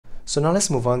So now let's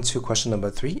move on to question number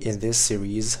 3 in this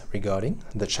series regarding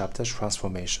the chapter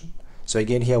transformation. So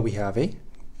again, here we have a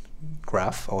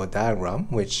graph or a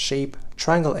diagram which shape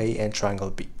triangle A and triangle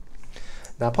B.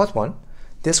 Now part 1,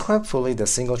 describe fully the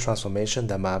single transformation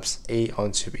that maps A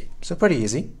onto B. So pretty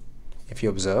easy. If you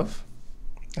observe,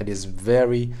 it is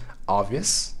very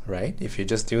obvious, right? If you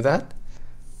just do that,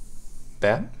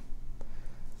 bam,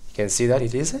 you can see that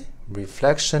it is a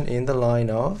reflection in the line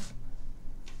of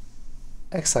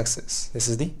x-axis. This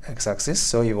is the x-axis,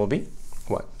 so it will be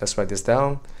what? Let's write this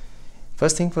down.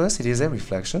 First thing first, it is a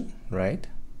reflection, right?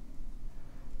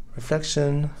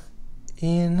 Reflection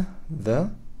in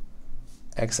the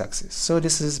x-axis. So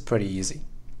this is pretty easy.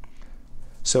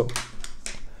 So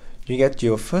you get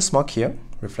your first mark here,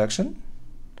 reflection,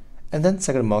 and then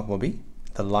second mark will be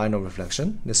the line of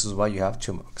reflection. This is why you have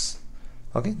 2 marks.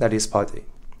 Okay, that is part A.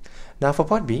 Now for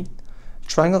part B,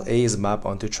 triangle A is mapped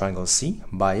onto triangle C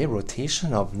by a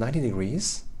rotation of 90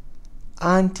 degrees.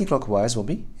 Anti-clockwise will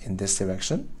be in this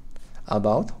direction,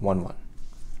 about 1, 1.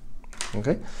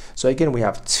 Okay, so again we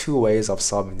have 2 ways of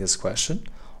solving this question.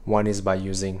 One is by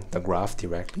using the graph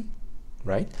directly,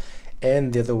 right?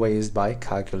 And the other way is by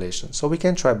calculation. So we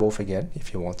can try both again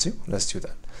if you want to. Let's do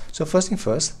that. So first thing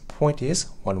first, point is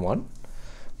 1, 1.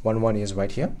 1, 1 is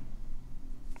right here.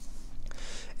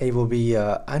 It will be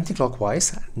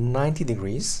anti-clockwise 90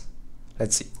 degrees.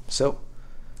 Let's see. So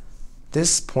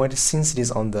this point, since it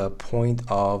is on the point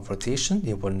of rotation,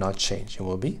 it will not change. It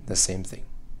will be the same thing.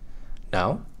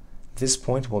 Now this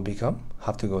point will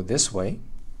have to go this way,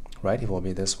 right? It will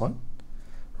be this one,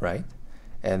 right?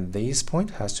 And this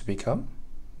point has to become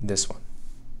this one.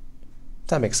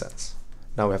 That makes sense.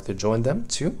 Now we have to join them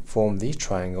to form the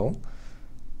triangle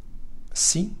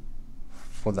C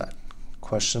for that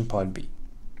question part B.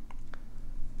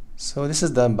 So this is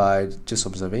done by just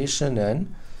observation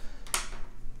and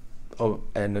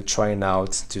trying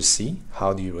out to see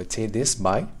how do you rotate this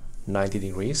by 90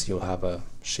 degrees. You'll have a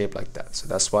shape like that. So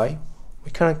that's why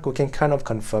we can kind of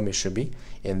confirm it should be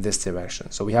in this direction.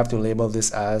 So we have to label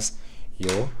this as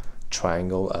your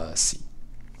triangle C,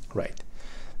 right?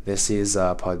 This is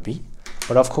part B.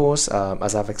 But of course,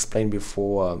 as I've explained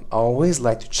before, I always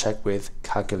like to check with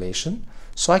calculation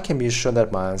so I can be sure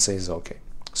that my answer is okay.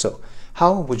 So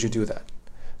how would you do that?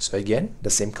 So again, the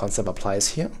same concept applies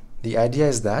here. The idea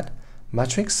is that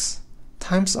matrix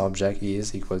times object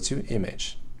is equal to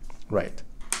image, right?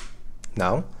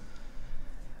 Now,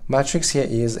 matrix here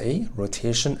is a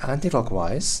rotation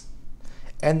anti-clockwise,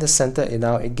 and the center,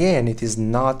 now again, it is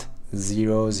not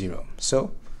 0, 0.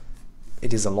 So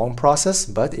it is a long process,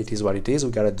 but it is what it is.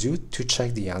 We gotta do to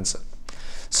check the answer.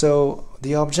 So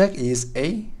the object is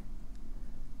A,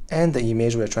 and the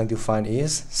image we're trying to find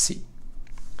is C.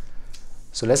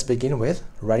 So let's begin with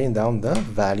writing down the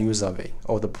values of A,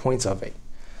 or the points of A.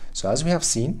 So as we have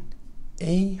seen,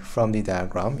 A from the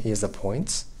diagram is the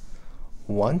points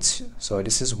 1, 2. So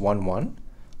this is 1, 1,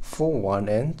 4, 1,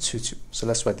 and 2, 2. So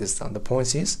let's write this down. The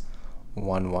points is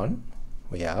 1, 1,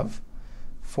 we have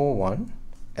 4, 1,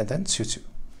 and then 2, 2.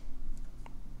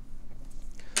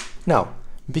 Now,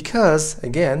 because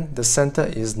again the center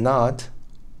is not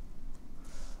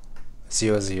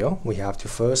 0, 0, we have to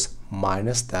first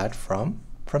minus that from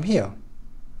here,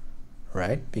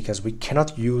 right? Because we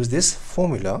cannot use this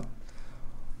formula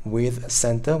with a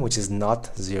center which is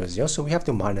not 0, 0, so we have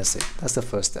to minus it. That's the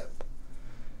first step.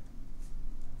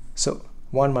 So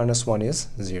 1 minus 1 is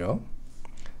 0.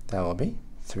 That will be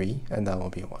 3, and that will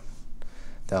be 1.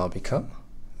 That will become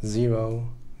 0,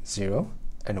 0,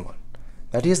 and 1.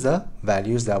 That is the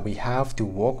values that we have to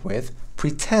work with.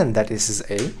 Pretend that this is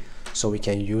A, so we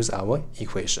can use our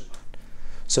equation.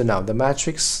 So now the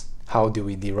matrix, how do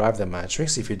we derive the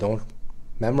matrix if you don't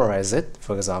memorize it?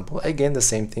 For example, again the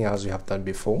same thing as we have done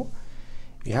before.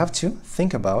 You have to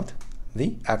think about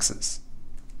the axis.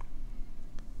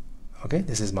 Okay,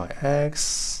 this is my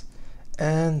x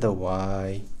and the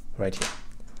y right here.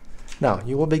 Now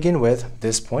you will begin with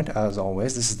this point as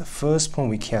always. This is the first point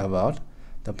we care about,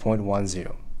 the point 1,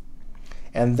 0.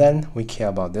 And then we care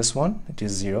about this one, it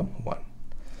is 0, 1.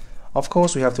 Of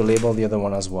course, we have to label the other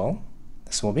one as well.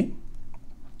 This will be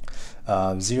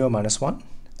 0 minus 1,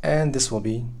 and this will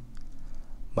be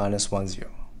minus 1, 0.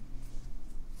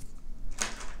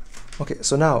 Okay,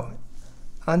 so now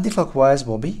anti-clockwise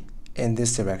will be in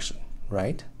this direction,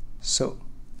 right? So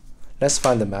let's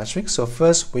find the matrix. So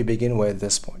first we begin with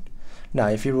this point. Now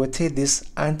if you rotate this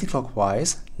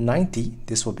anti-clockwise 90,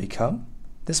 this will become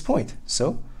this point.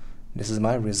 So this is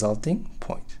my resulting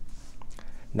point.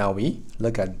 Now we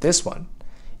look at this one.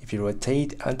 If you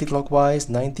rotate anti-clockwise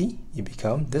 90, you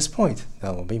become this point.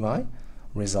 That will be my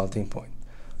resulting point.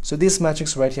 So this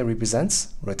matrix right here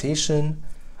represents rotation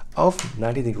of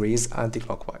 90 degrees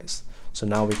anticlockwise. So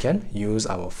now we can use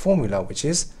our formula, which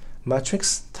is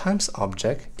matrix times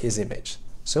object is image.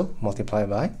 So multiply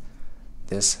by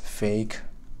this fake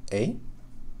A.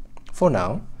 For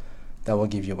now, that will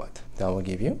give you what? That will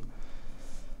give you,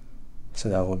 so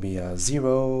that will be a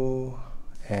 0,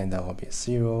 and that will be a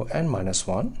 0 and minus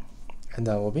 1, and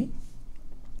that will be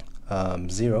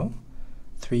 0,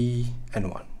 3,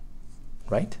 and 1,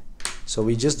 right? So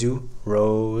we just do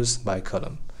rows by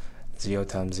column. 0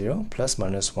 times 0 plus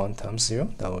minus 1 times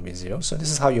 0, that will be 0. So this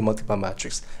is how you multiply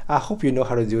matrix. I hope you know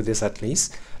how to do this at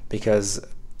least, because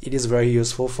it is very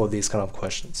useful for these kind of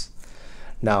questions.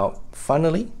 Now,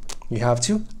 finally, you have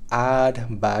to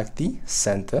add back the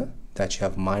center that you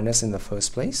have minus in the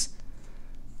first place.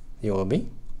 It will be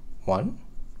 1,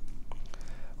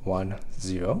 1,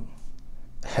 0,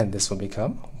 and this will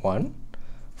become 1,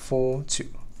 4, 2.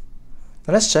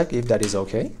 Now let's check if that is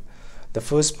okay. The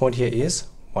first point here is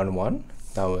 1, 1,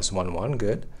 that was 1, 1,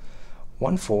 good.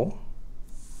 1, 4,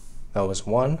 that was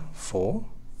 1, 4,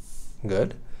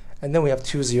 good. And then we have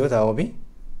 2, 0, that will be,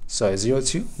 sorry, 0,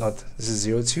 2, not, this is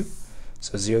 0, 2,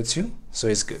 so 0, 2, so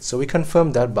it's good. So we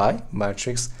confirm that by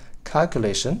matrix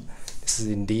calculation. This is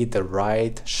indeed the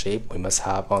right shape we must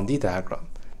have on the diagram.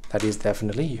 That is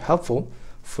definitely helpful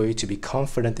for you to be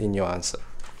confident in your answer.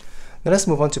 Now let's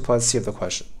move on to part C of the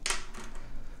question.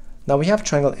 Now we have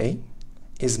triangle A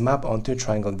is mapped onto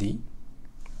triangle D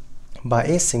by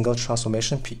a single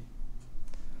transformation P.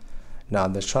 Now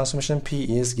the transformation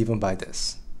P is given by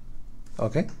this.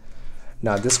 Okay,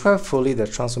 now describe fully the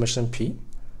transformation P.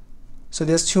 So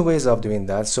there's two ways of doing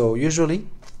that. So usually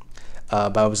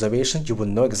by observation you will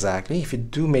know exactly. If you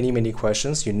do many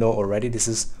questions, you know already this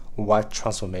is what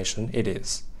transformation it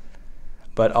is.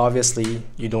 But obviously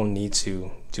you don't need to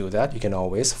do that. You can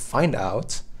always find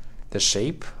out the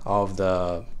shape of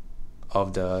the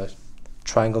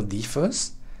triangle D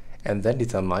first, and then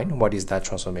determine what is that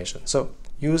transformation. So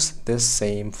use this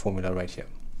same formula right here.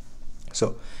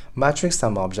 So matrix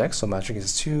times object. So matrix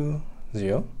is 2,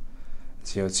 0,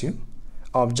 0, 2.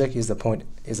 Object is the point,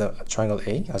 is a triangle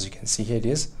A. As you can see here, it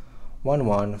is 1,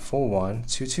 1, 4, 1,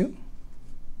 2, 2.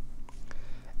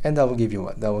 And that will give you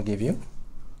what? That will give you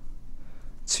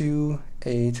 2,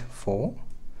 8, 4,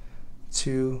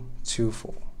 2, 2,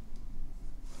 4.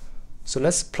 So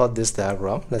let's plot this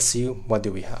diagram. Let's see what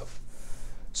do we have.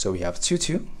 So we have 2,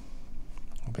 2,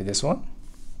 will be this one,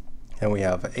 and we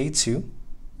have 8, 2,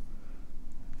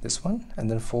 this one,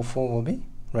 and then 4, 4 will be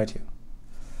right here.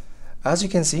 As you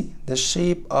can see, the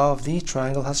shape of the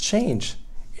triangle has changed.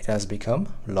 It has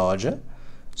become larger.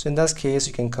 So in that case,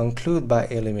 you can conclude by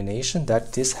elimination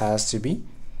that this has to be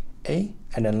an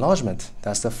enlargement.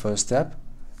 That's the first step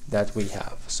that we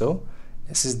have. So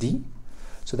this is D.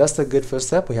 So that's the good first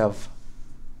step. We have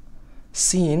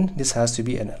seen this has to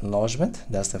be an enlargement.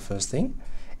 That's the first thing.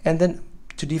 And then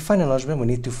to define enlargement, we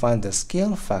need to find the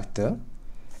scale factor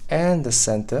and the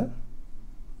center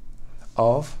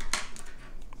of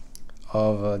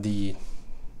the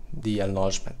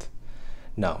enlargement.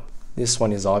 Now this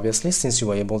one is obviously, since you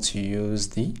were able to use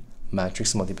the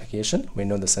matrix multiplication, we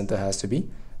know the center has to be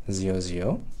 0,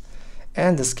 0,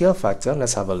 and the scale factor,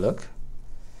 let's have a look.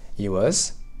 It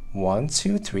was 1,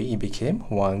 2, 3. It became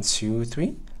 1, 2,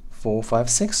 3, 4, 5,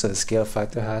 6. So the scale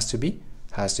factor has to be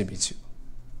 2.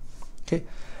 Okay.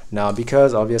 Now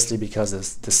because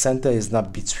the center is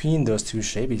not between those two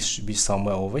shapes, it should be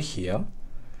somewhere over here,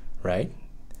 right?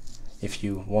 If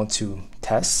you want to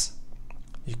test,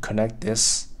 you connect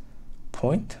this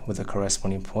point with the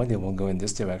corresponding point, it will go in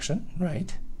this direction,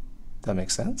 right? That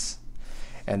makes sense.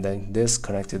 And then this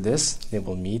connect to this, they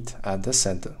will meet at the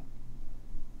center.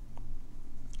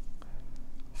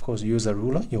 Of course, use a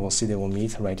ruler, you will see they will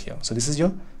meet right here. So this is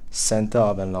your center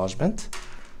of enlargement,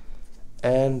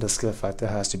 and the scale factor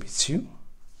has to be 2,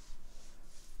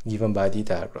 given by the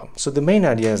diagram. So the main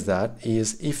idea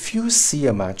is if you see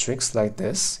a matrix like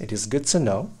this, it is good to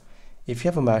know if you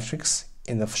have a matrix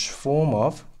in the form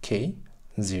of K,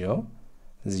 0,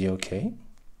 0K,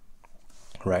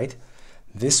 right?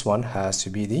 This one has to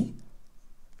be the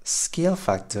scale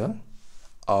factor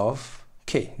of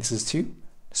K. This is 2,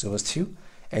 this was 2,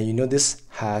 and you know this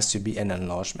has to be an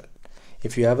enlargement.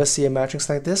 If you ever see a matrix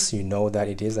like this, you know that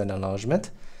it is an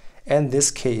enlargement, and this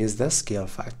K is the scale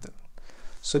factor.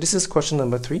 So this is question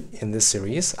number 3 in this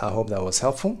series. I hope that was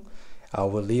helpful. I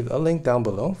will leave a link down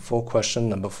below for question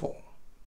number 4.